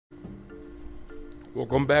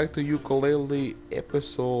Welcome back to Yooka Laylee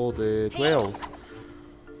episode 12.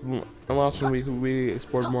 In the last one we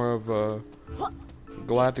explored more of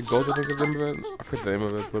Galactic Ghost, I think is the name of it. I forget the name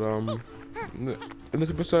of it, but in this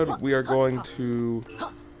episode we are going to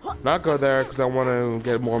not go there because I want to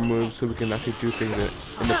get more moves so we can actually do things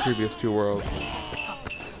in the previous two worlds.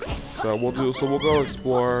 So we'll go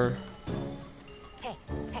explore,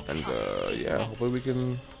 and yeah, hopefully we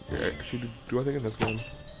can actually do our thing in this game.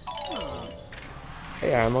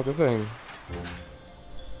 Hey, I unlocked a thing.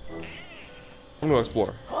 I'm gonna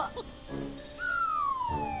explore.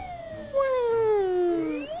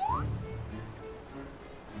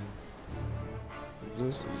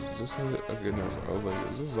 Is this it? Okay, no, so I was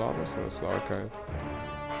like, is this Zombies? No, it's the archive.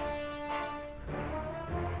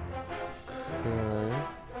 Okay.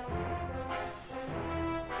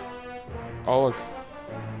 Oh, look.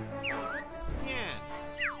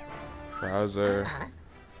 Browser.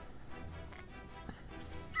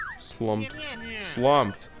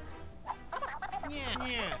 Slumped.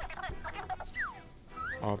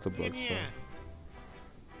 Off the book.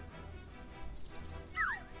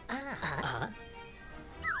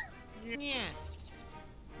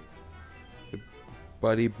 The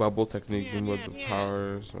buddy bubble technique with the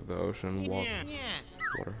powers of the ocean water.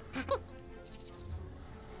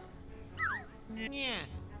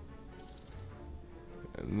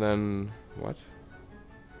 And then what?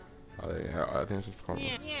 Oh, yeah, I think it's just called.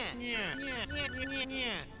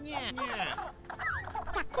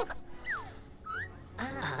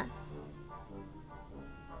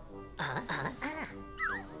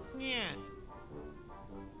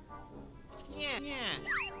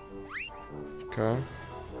 Okay.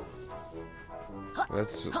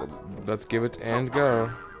 Let's give it and go.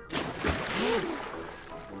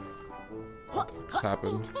 What the fuck just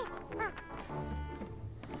happened?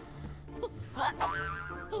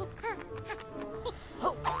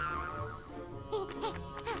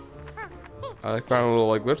 I found a little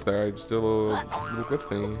like glitch there. I just did a little glitch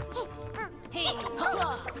thingy.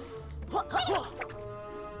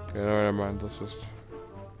 Okay, no, never mind. Let's just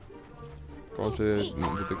go into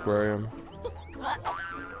the aquarium. I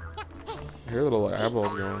hear little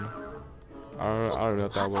eyeballs going. I don't know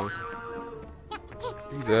what that was.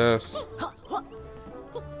 Jesus.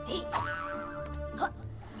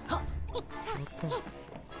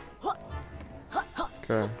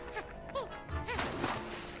 Okay.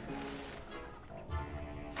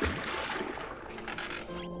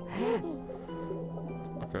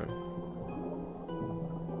 Okay.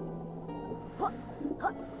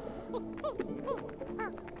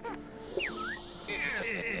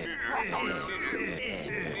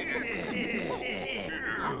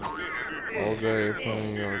 All day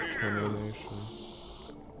playing your termination.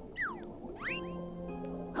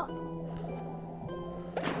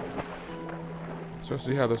 So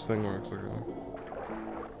see how this thing works, okay?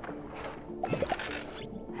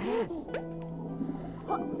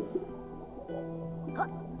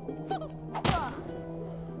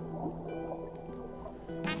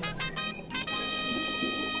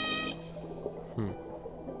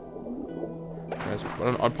 Nice.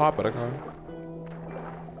 Unpop it, okay?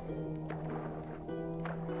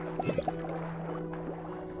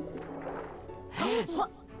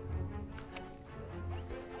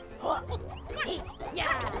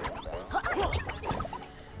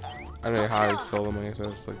 I don't know how I killed him, I guess I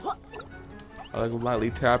just I lightly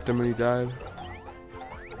tapped him and he died.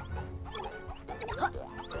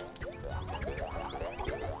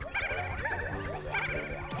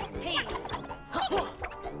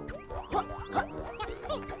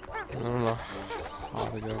 I don't know how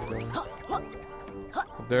to go there.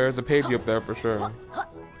 There's a page up there for sure.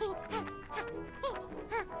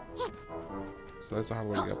 So that's how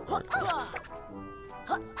we get up there.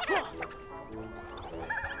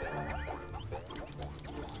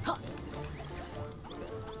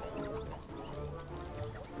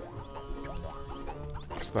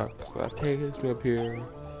 So that takes me up here.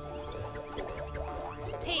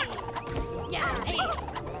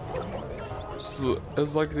 So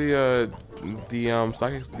it's like the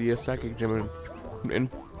psychic gym in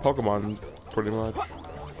Pokemon, pretty much.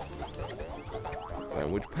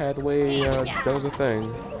 And which pathway does a thing?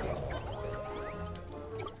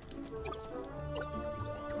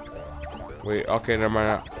 Wait, okay, never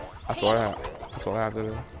mind. That's what I have to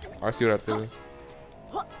do. I see what I have to do.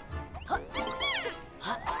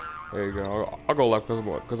 There you go. I'll go left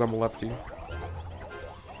because I'm a lefty. It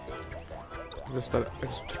just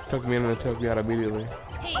took me in and it took me out immediately.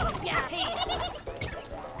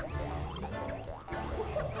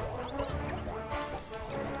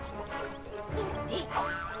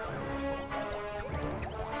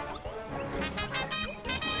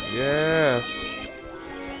 Yes.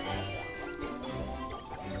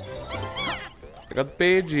 I got the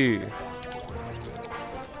pagey.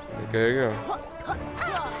 Okay, there you go.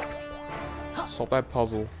 Solve that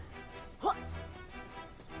puzzle. Let's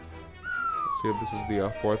see if this is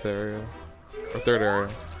the fourth area. Or third area.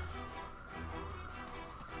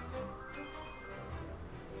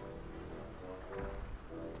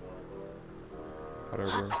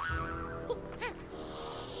 Whatever.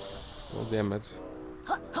 Oh, damn it.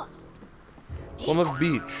 On the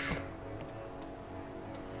beach.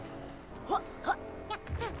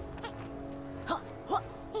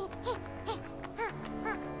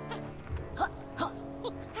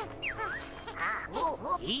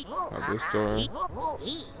 At this door.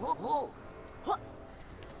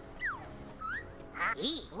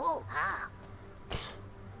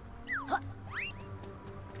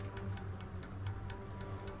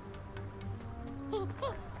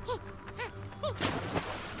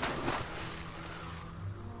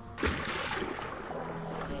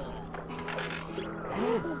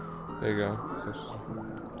 There you go.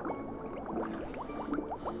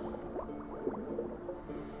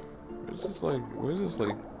 Where's this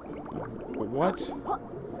like, what?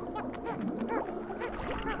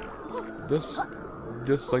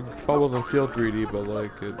 This like probably doesn't feel 3D, but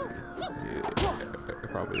like it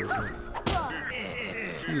probably isn't.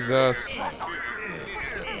 Jesus.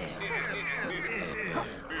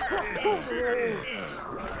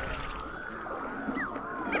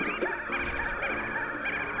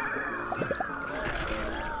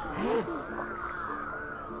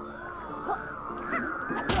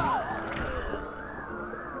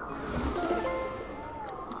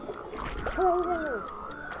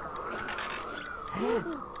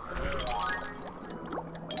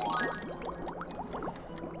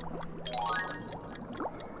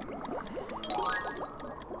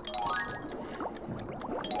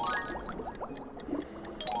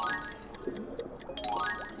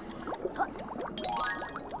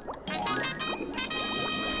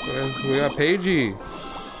 We got Pagey.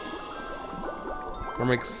 Or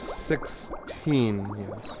make 16,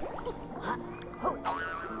 yes.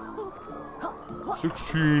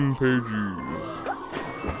 16 Pagey.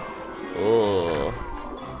 Oh.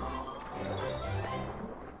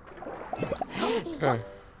 Okay.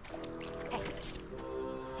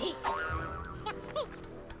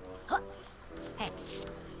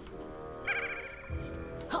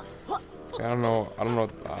 I don't know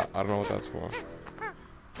what that's for.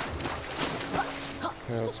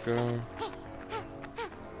 Okay, let's go.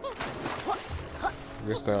 I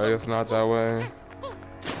guess not that way.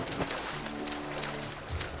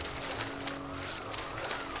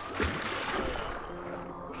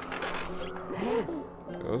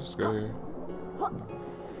 Okay, let's go here.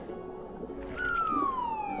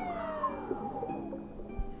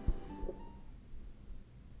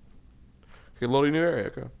 Okay, loading new area,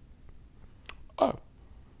 okay. Oh.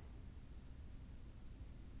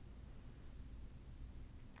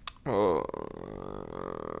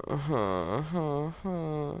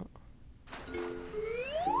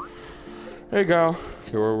 There you go.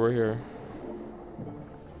 Okay, we're here.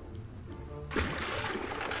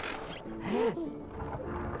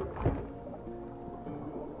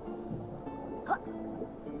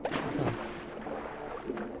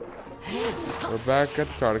 We're back at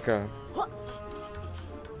Tartica.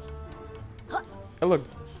 Hey, look,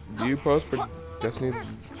 do you post for Destiny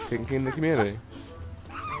taking the community?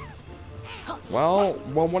 Well,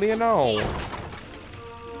 what do you know?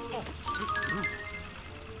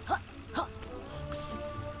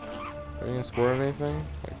 Are you gonna score anything?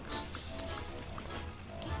 Like...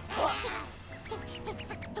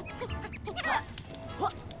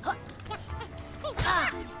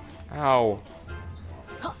 Ow.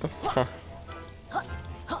 What the fuck?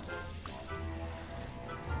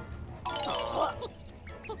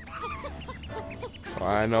 Oh,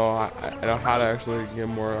 I know how to actually get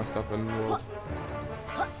more stuff in the world.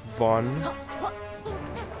 Fun.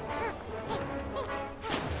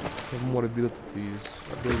 I want to build these.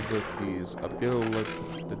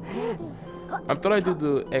 I thought I did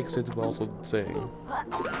the exit, but also saying.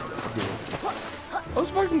 Let's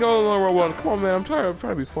fucking go to number one. Come on, man. I'm trying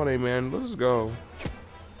to be funny, man. Let's go.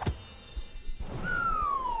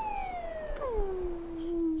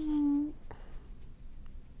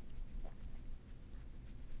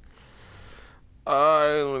 I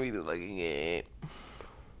don't want to be liking it.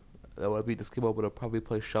 That would be this game over to probably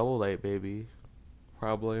play Shovel Knight, baby.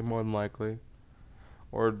 Probably, more than likely.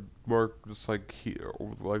 Or more just like here,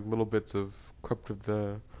 like little bits of Crypt of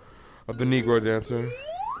the Negro Dancer.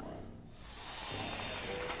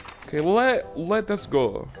 Okay, let this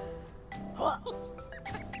go.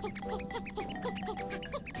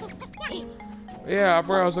 Yeah, I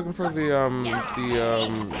forgot I was looking for the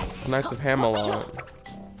Knights of Hamelot.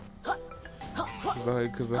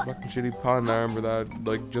 Cause the fucking shitty pun, I remember that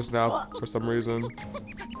like just now for some reason.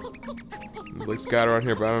 Like scatter on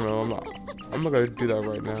here, but I don't know. I'm not gonna do that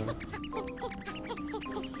right now.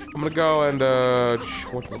 I'm gonna go and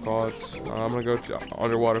whatchamacallit? I'm gonna go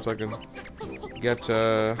underwater so I can get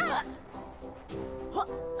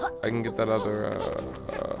I can get that other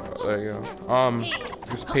there you go.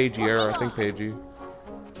 This Pagey error, I think Pagey.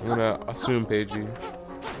 I'm gonna assume Pagey.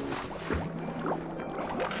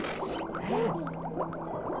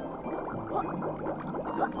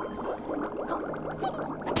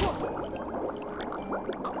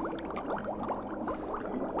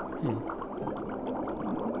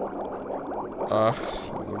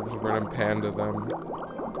 There's a random panda then.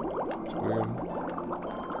 It's weird.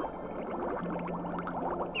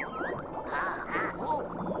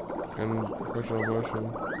 And professional motion.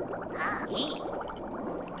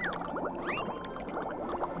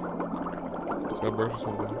 It's gonna burst or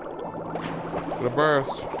something. It's gonna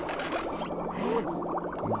burst!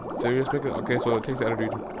 Did we just make it? Okay, so it takes energy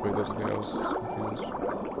to make this. Okay, I was confused.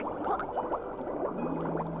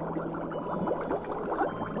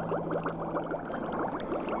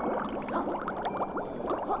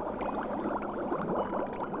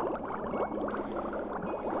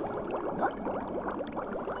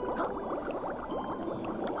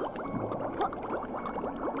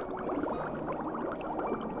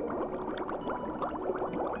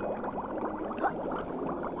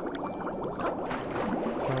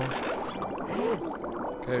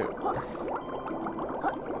 Okay.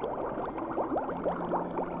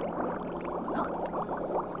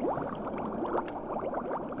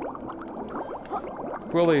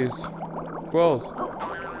 Quillies. Quills.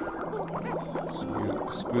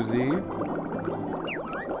 Squizzy.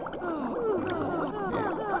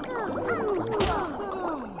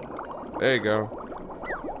 There you go.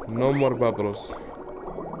 No more bubbles.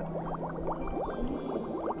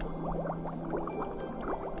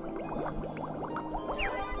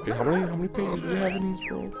 Dude, how many pages do we have in this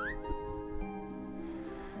world?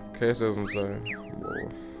 Okay, it doesn't say.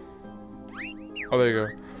 Whoa. Oh, there you go.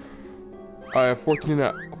 I have 14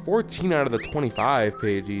 out of the 25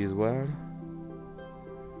 pages. What?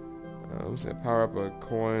 Let's say power up a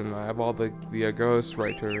coin. I have all the ghost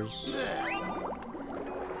writers.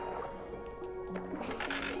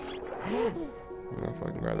 I don't know if I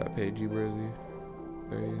can grab that Pagey. Where is he?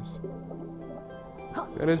 There he is.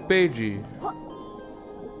 That is Pagey.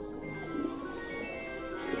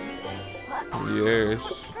 Yes.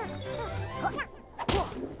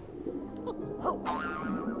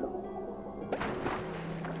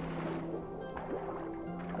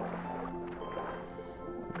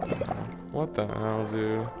 What the hell,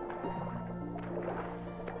 dude?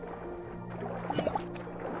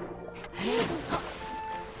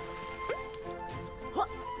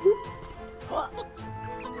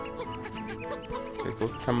 Okay, so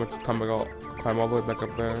let's climb all the way back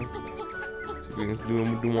up there. So we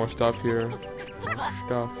can do more stuff here. More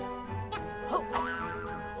stuff.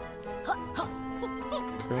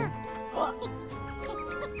 Okay.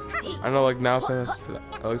 I know, like now since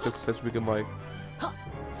at least since we can like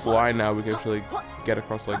fly now, we can actually get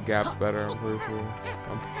across like gaps better. I'm pretty sure.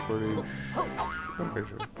 I'm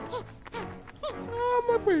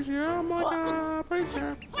pretty sure. I'm like pretty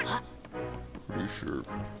sure. Pretty sure.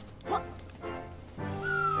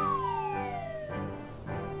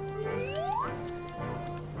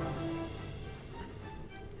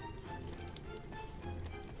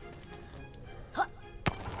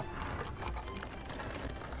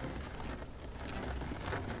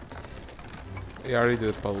 Yeah, I already did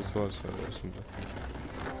this puzzle so much, so there's some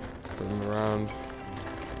turning around.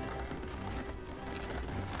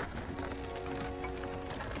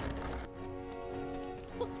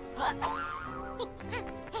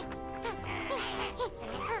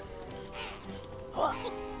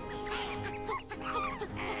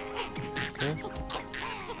 Okay.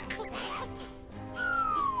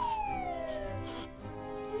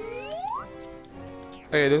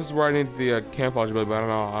 Hey, this is where I need the camouflage ability, but I don't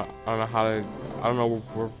know how to. I don't know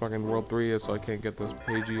where fucking World 3 is, so I can't get this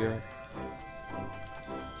Pagey yet.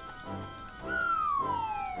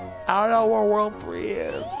 I don't know where World 3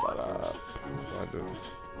 is, but I do.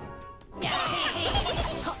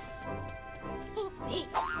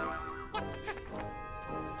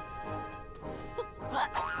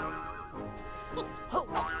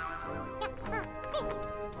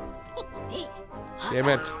 Damn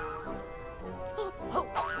it.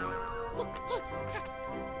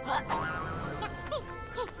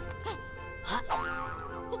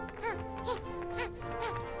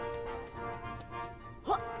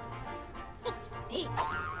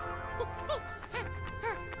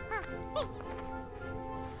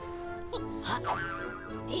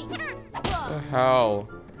 What the hell?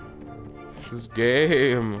 This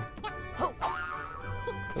game.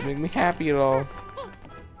 Doesn't make me happy at all.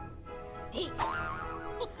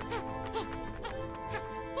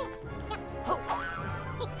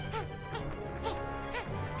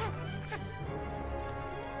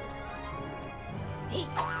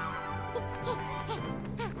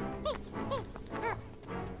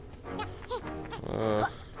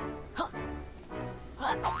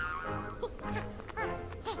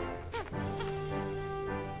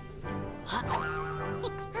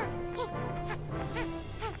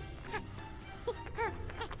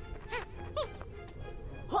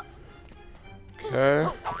 Okay,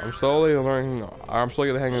 I'm slowly learning. I'm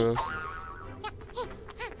slowly getting the hang of this.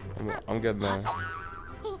 I'm getting there.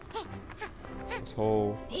 This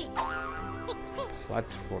whole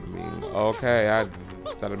platforming. Okay, that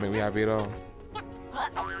didn't make me happy at all.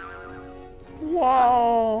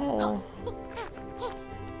 Whoa!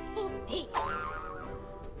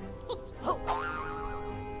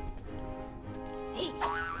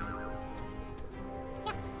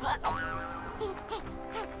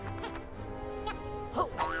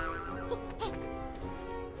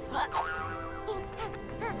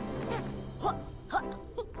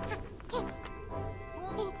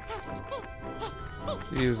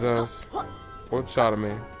 Jesus. What shot at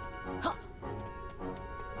me?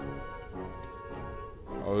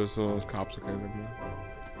 Oh, there's one of those cops that came at me.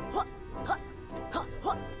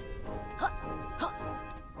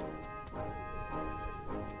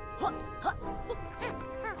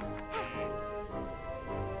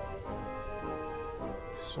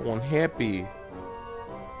 So unhappy.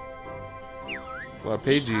 Well,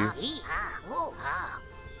 Pagey.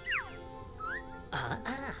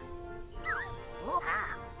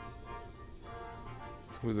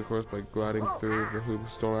 With of course like gliding through the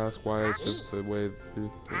hoops. Don't ask why, it's just the way the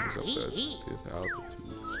things up there. It's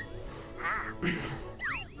altitudes.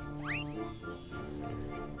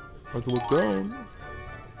 I have to look down.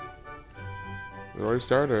 We already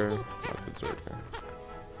started. Not concerned.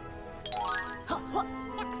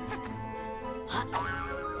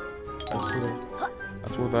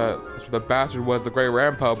 That's what the bastard was, the great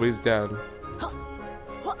Rampo, but he's dead.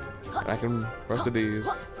 And I can rest at ease.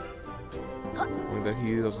 Only that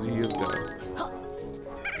he is dead.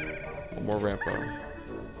 One more Rampo.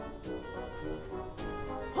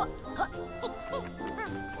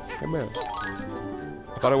 Hey man.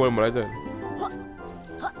 I thought I would, but I did.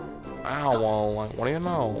 Ow, well, like, what do you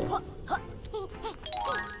know?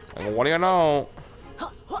 Like, what do you know?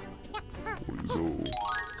 What do you know?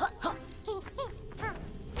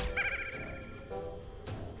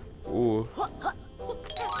 Ooh.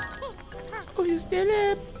 Oh, he's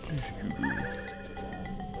dead.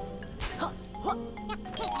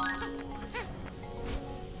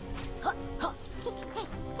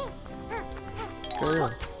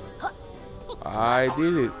 Okay. I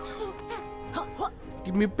did it.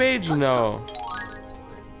 Give me a page now.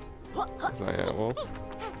 Yes, I am. Well.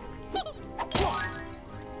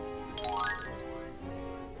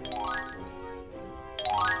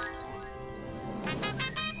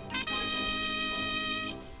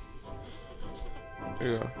 There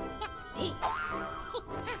you go.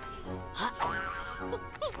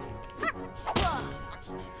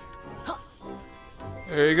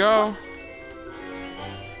 There you go.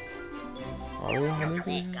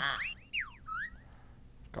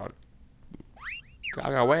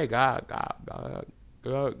 God, wake up. God,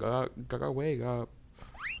 wake up.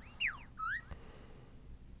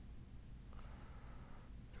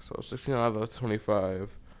 So 16 out of 25.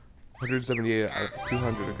 178 out of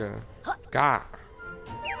 200 again. God.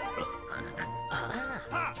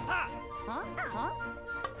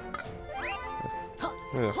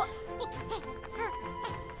 Ugh.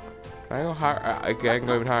 I can go higher. I can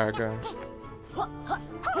go even higher again.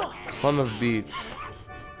 Son of beach.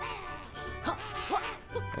 I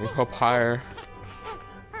can go up higher.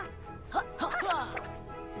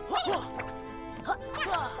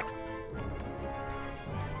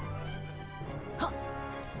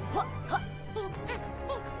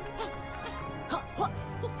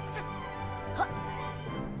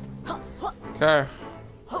 Okay.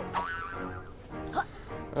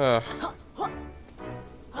 Ugh.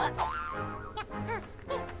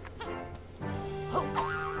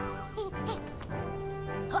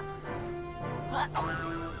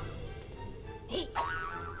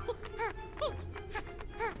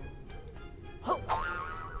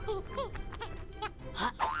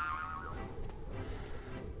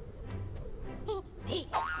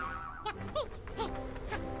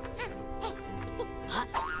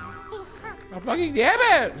 I'm fucking damn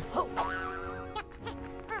it!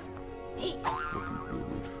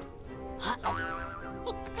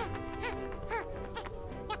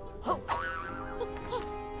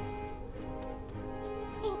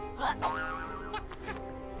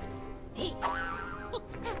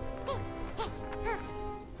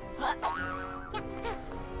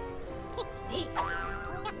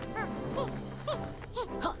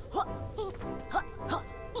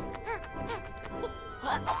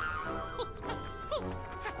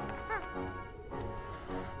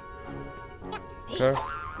 Okay.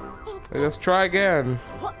 Let's try again.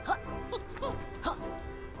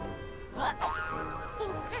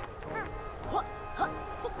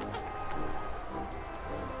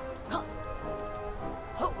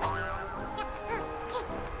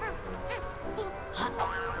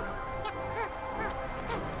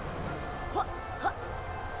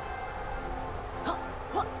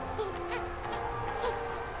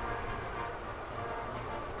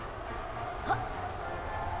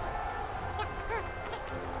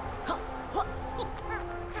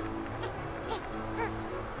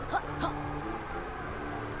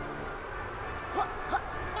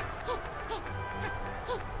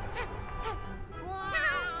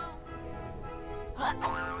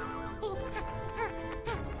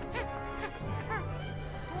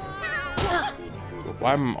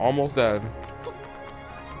 I'm almost dead.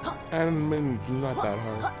 And I mean, not that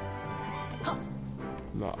hard.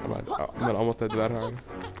 No, I'm not almost dead that hard.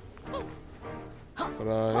 But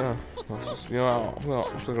yeah, let's just, you know, I'm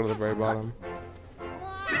just gonna go to the very bottom.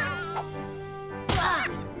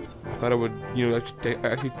 I thought it would, you know,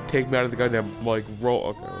 actually take me out of the goddamn, like, roll.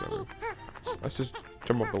 Okay, whatever. Let's just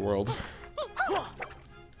jump off the world.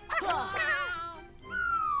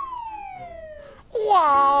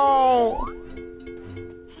 Wow!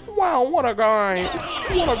 Wow, what a guy!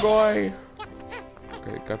 What a guy!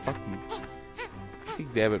 Okay, got fucking.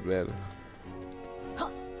 Damn it, man.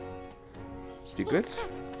 Secret?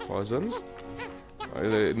 Wasn't?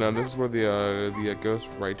 No, this is where the ghost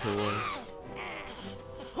writer was.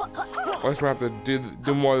 I just have to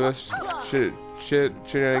do more of this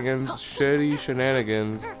shenanigans, shitty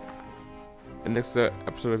shenanigans. In next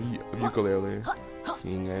episode of Yooka Laylee. See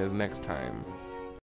you guys next time.